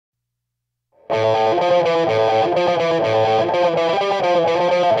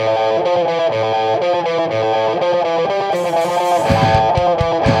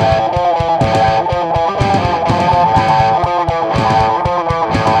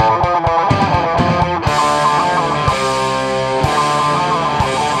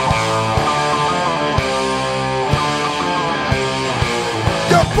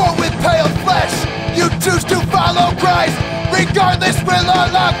Born with pale flesh, you choose to follow Christ. Regardless, will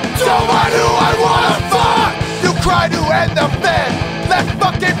unlock someone who I wanna fuck. You cry to end the fed, let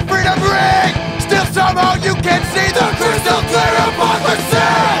fucking freedom ring. Still somehow you can see the crystal clear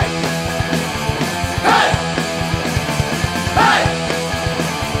hypocrisy. Hey! Hey!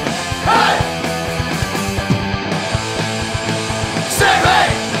 Hey! Same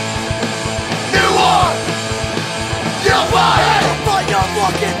hate! New war! You'll fight! What you're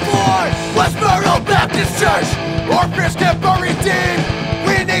looking for! Westboro Baptist Church or Fish Temple Redeemed.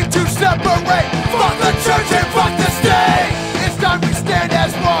 We